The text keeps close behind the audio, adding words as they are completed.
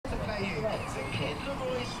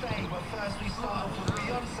stay, but first we start off with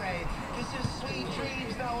Beyonce. This is Sweet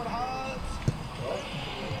Dreams Now It Hurts.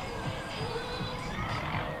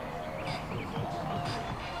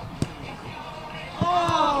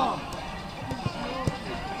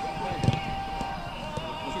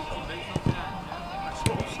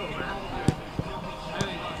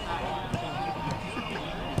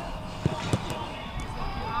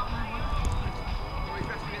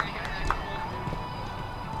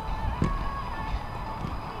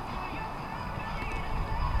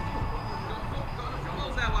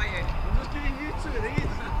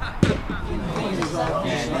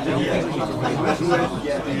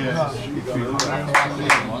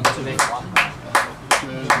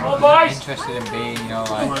 Interested in being, you know,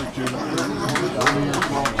 like.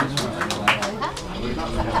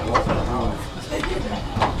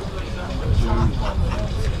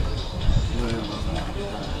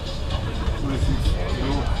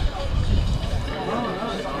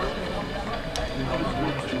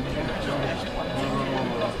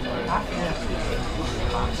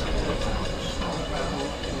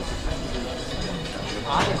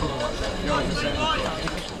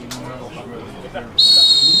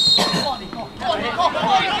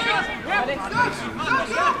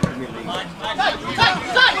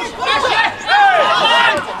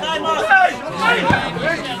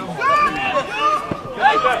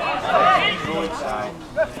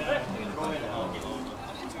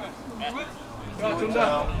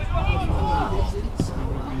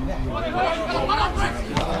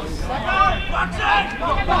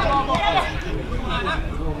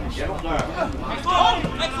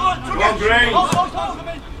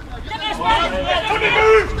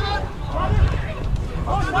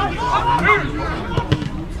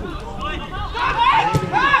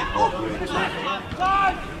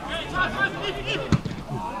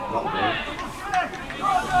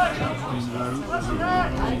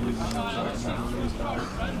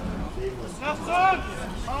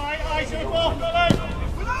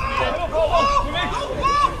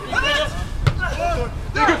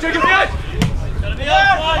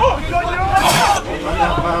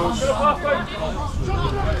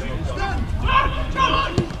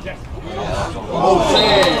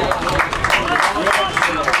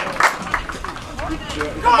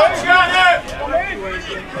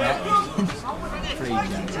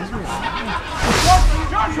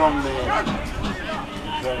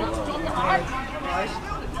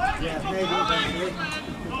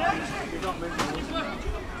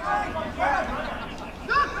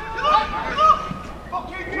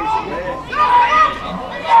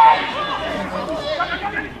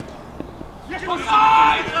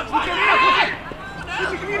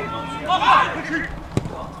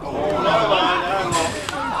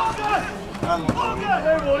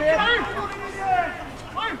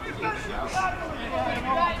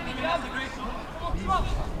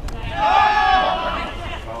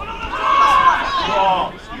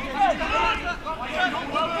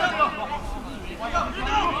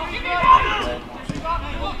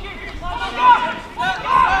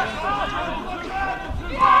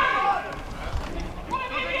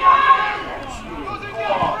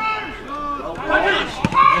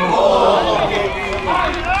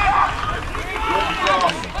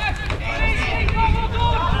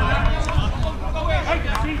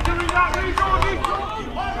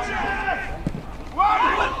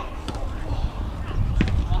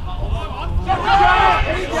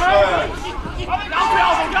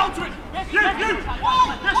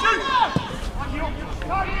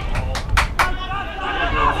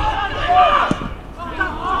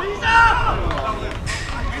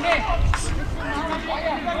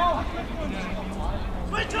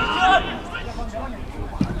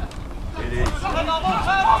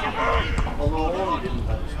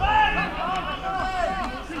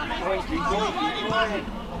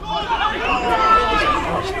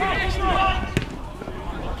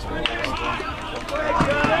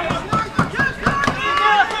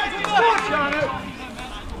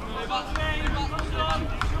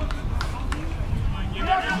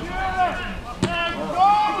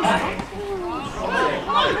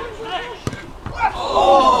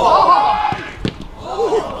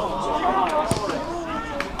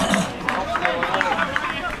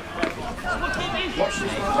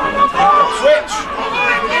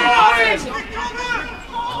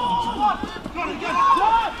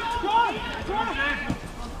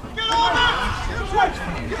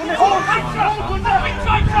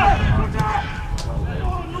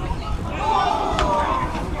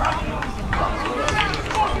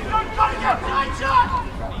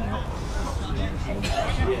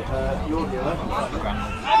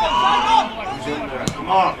 Come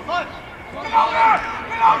on.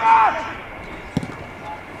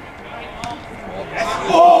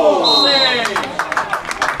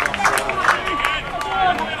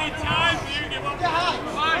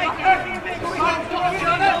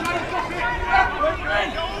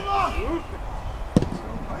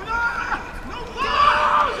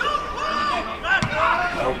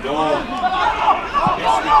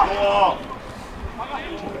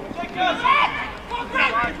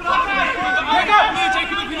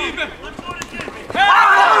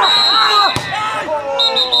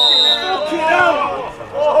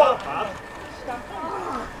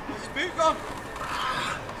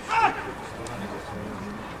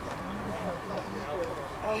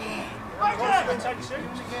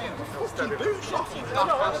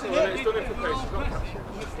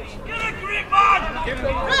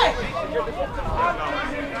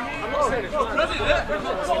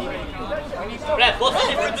 What's the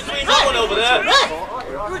difference between that one over there?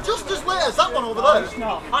 You're just as late as that one over there. It's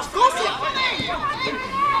not. Of course it is.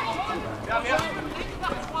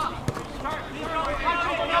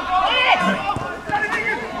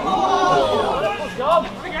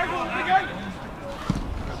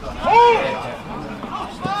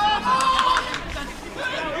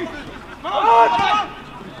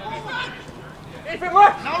 If it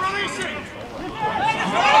works! Now release it! Come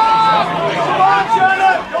on,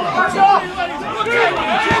 Charnock! Don't back off!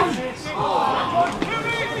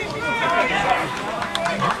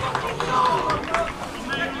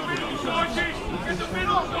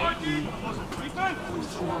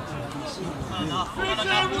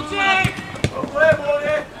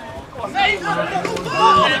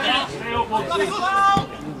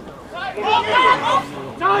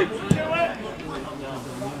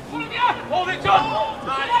 Hold it, John!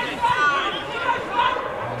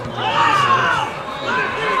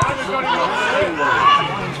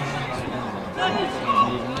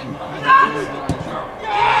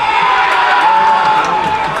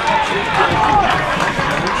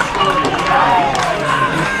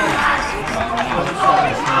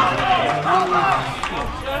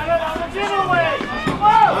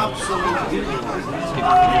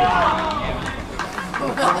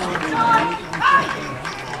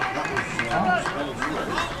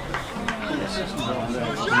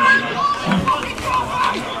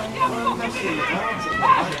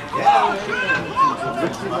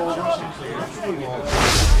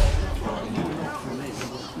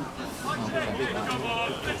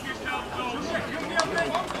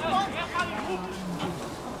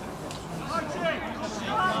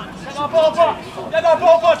 Get that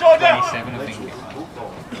ball back, Jordan! 27, I think.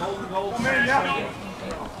 Come in, yeah.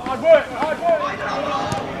 Hard work, hard work!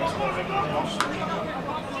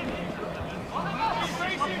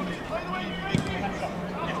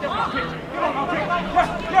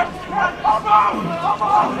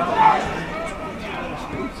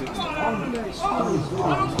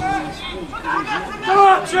 Come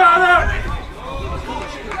on, Charnock!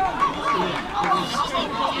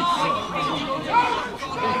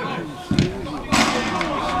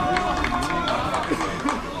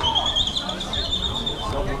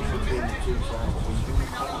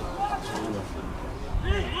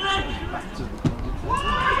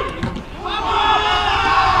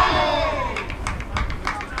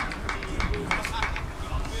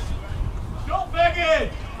 Stop begging!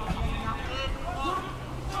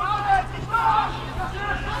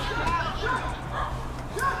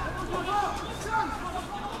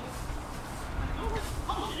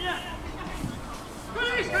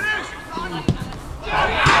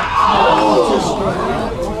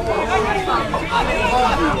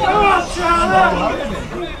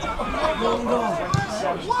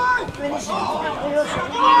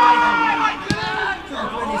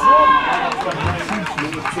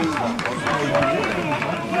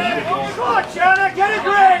 Come on, Charnock, get a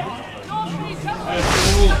grip!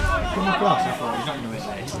 Come across, I thought he's not going to miss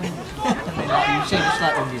it. You see just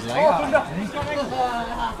like on his leg.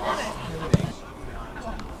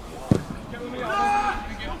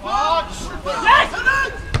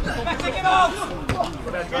 Take him out!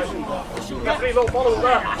 Three little follow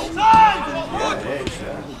there.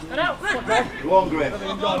 Go on, Griff.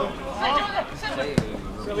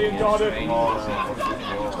 Silly and Jordan.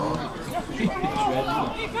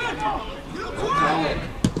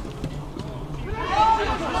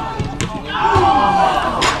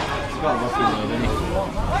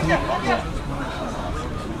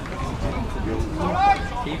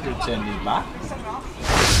 Keeper turned his back.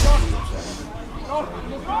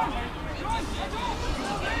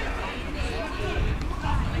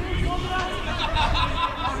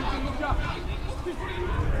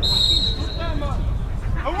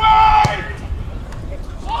 Away!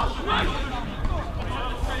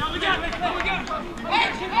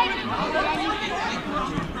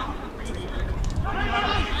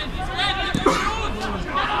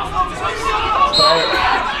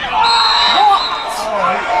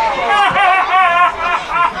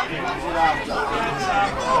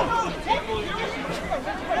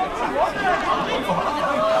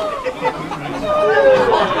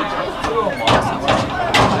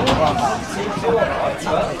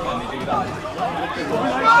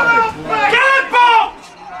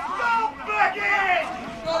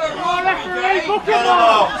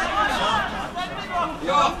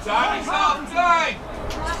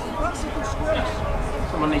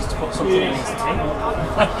 Someone needs to put something in his team.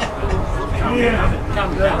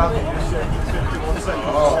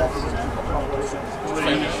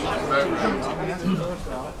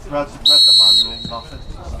 Read the manual, nothing.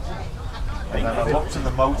 And then I looked in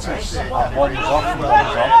the motors and one was off and one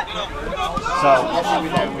was on. So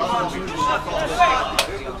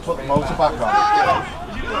put the motor back on.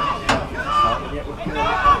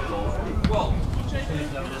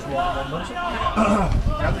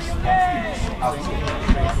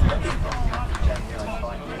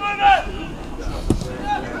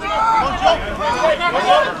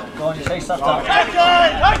 Go on, you say stuff down.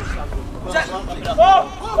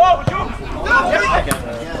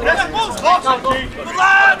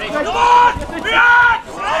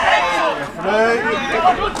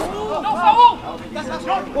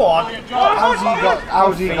 Go on.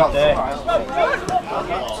 How's he got there?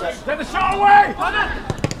 Get the shot away!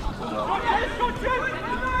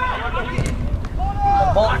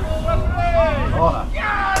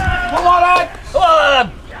 Come on, lad! Come on!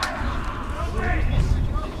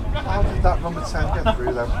 How did that number 10 get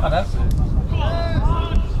through them? I know.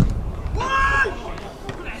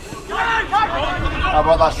 How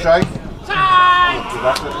about that strike?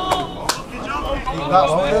 That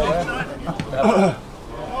one, yeah.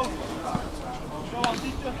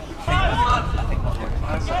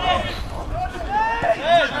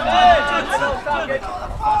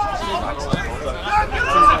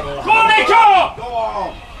 Go on, Nico! Go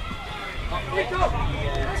on!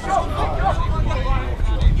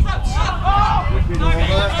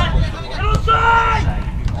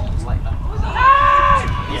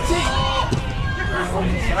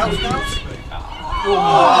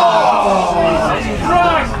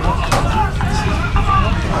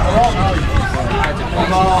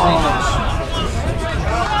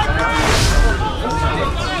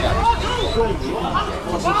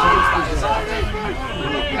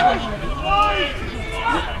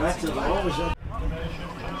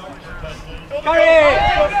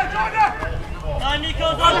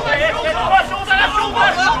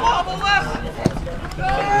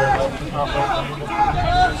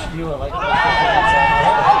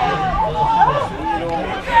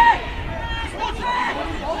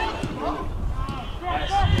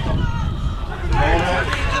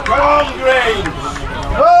 Come Green!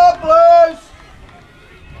 Go Blues!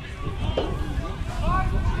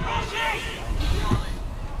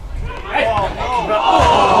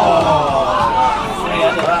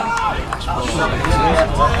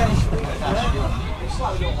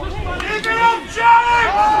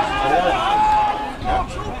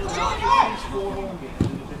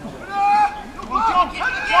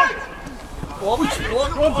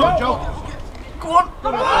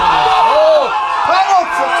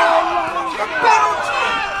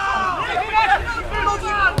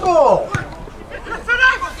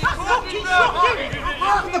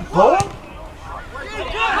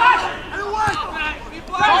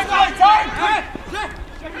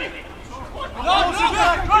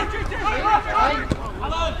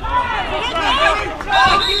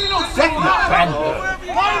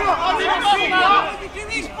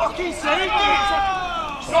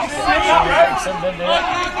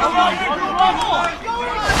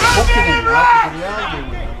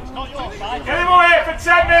 Get him away for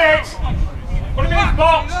 10 minutes! Put him in his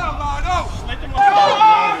box!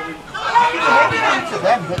 To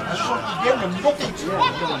them, but the shot is giving them nothing to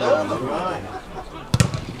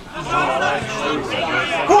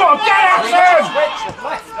Go on, get at him!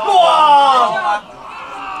 Go on!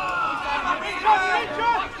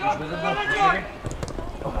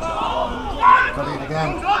 Got it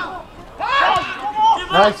again.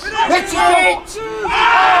 Nice. Hit it!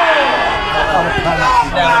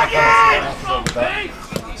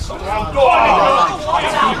 Go on!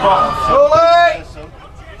 Surely!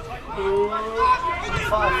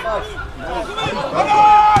 5-5.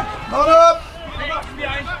 Not up!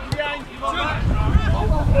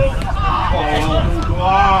 Go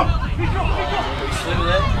on!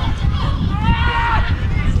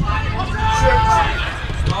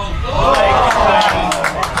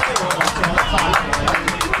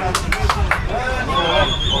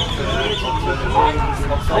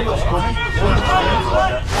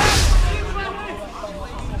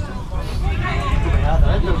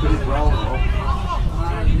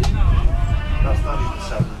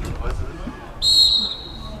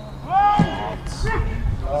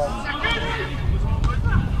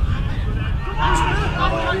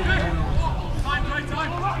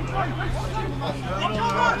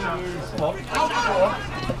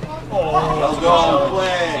 Let's go,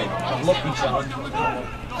 play. Lucky challenge. Come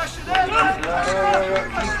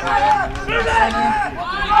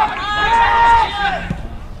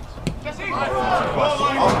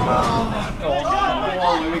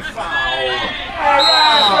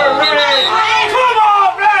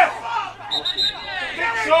on, ref!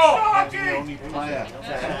 The only player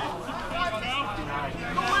there.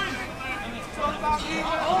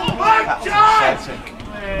 Celtic.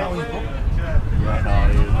 Yeah, no, he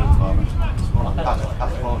is at the moment.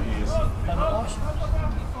 Past 4 years.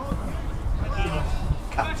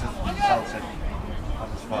 Captain Celtic. And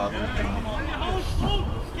his father.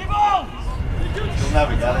 You'll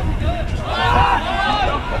never get it.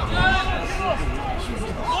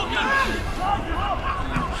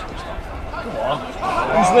 Come on.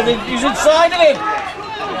 Who's with him? Who's inside of him?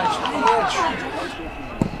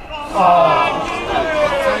 Oh.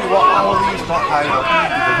 I'll tell you what, all these not high up.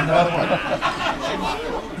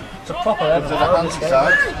 It's a proper To the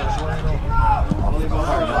anti-side.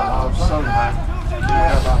 I'm so mad.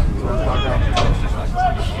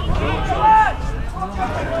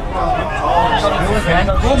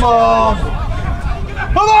 Come on!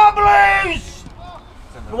 Come on, please!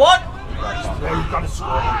 What? You've got to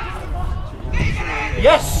score.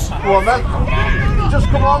 Yes! Go on then. Just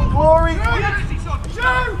come on, Glory.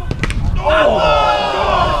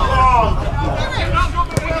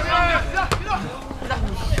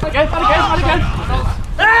 Again.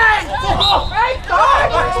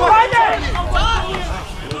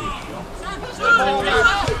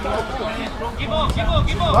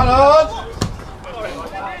 Run on!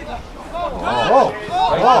 Oh!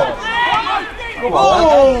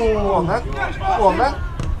 Go on then.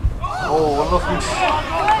 Oh, unlucky.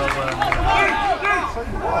 Tell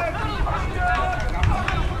you what.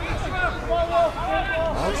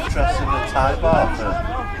 Nice dress in the tie bar.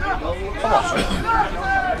 Come on.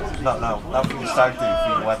 No, that from the stag do for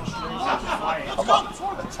your wedding. Come on.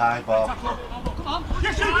 A tie bar.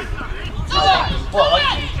 What,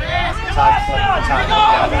 like?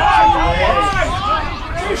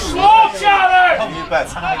 Too slow, Charnock! You bet.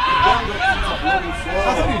 I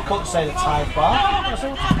think you couldn't say the Tide Bar.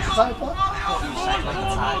 Tie bar?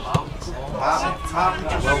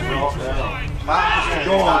 Matt just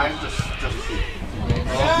go on.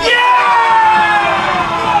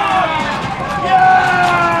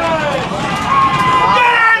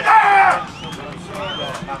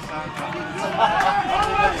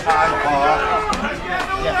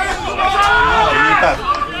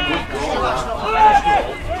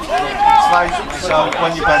 So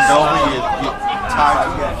when you bend over, your tie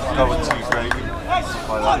going too great, stuff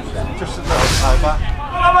like that. Just a little tie back.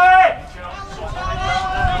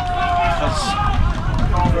 Because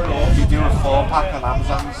you do a 4-pack on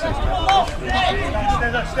Amazon, you see.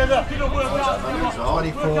 Stand up.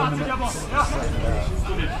 24 minutes.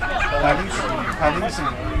 Pennies.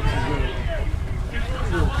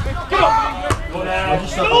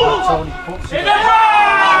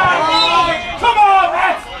 Come on,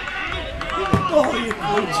 ref!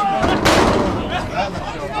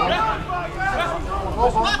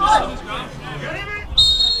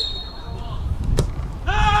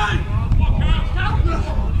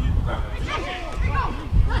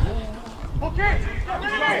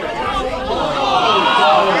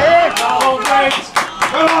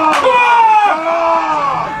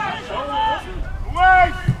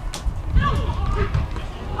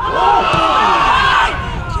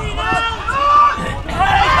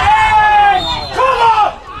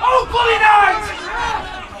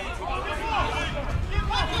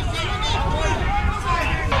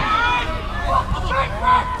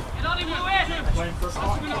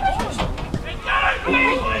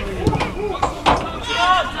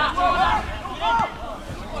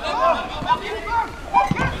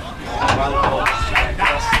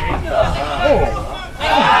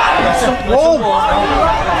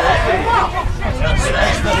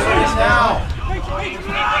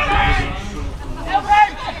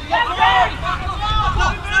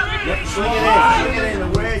 Swing it in, the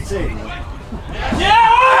waiting.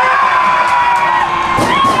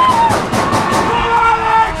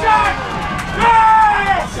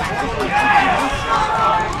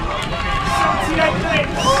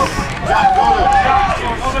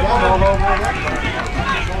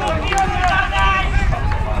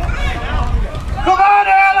 Come on,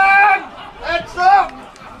 Irlam! Heads up!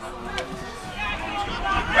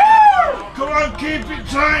 Come on, keep it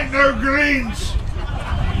tight, no greens!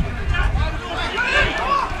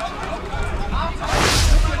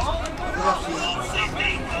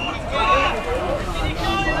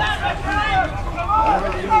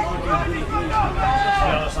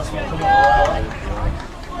 Now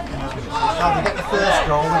they get the first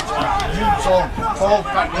goal, it's huge on, ball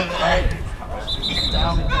back to the head.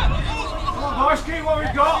 Down. Come on, boys, keep what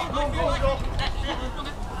we've got. Go, go, go.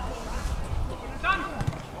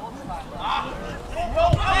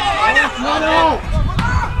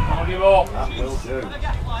 Don't give up. That will do.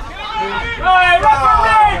 Hey,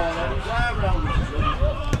 referee!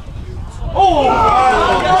 Oh!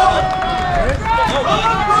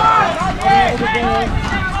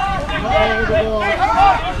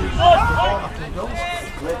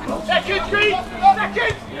 Second, Green!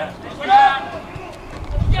 Second!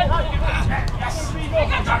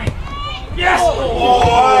 Yes! Oh,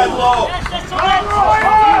 look!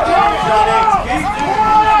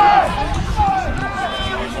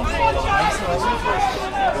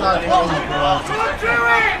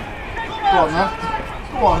 Go on then.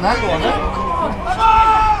 Go on then, go on then.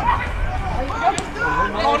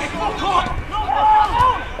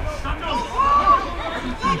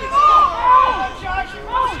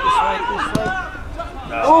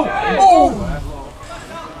 Oh! Oh!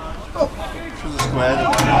 Square the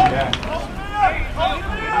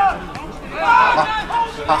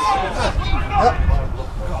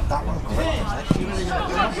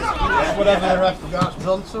Whatever the ref forgot's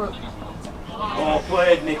done to it. Oh,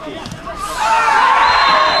 played, Nicky.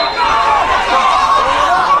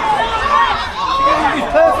 He's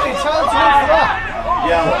perfectly timed to win for that.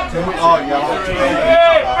 Yeah, oh, yeah.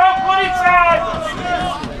 Hey, front bloody time!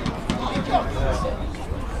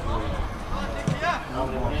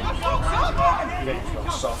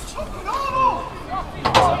 Soft.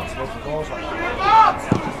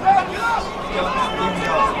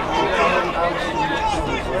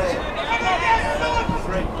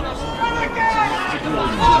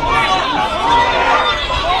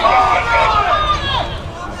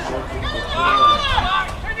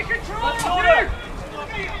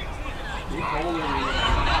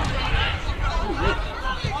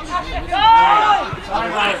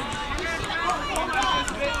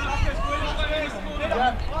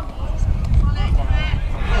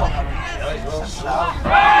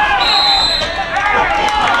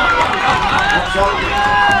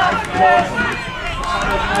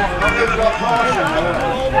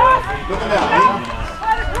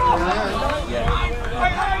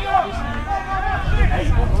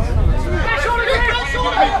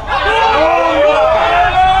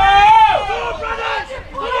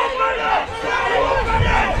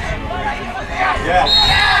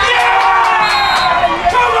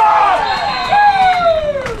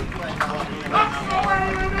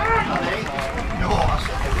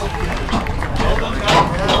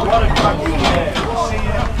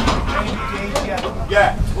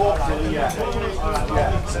 Yeah, hopefully, yeah.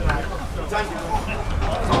 Thank you.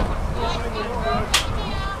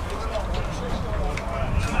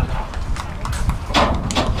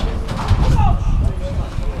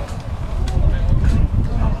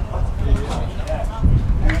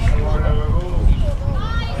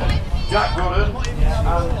 Jack Goddard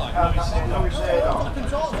and Louis Zadok.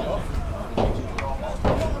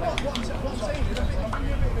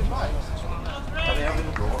 Are they having a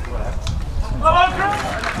go? Where?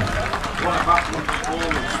 What about the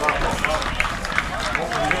performance?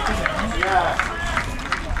 Yeah.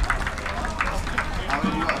 How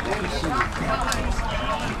many you got?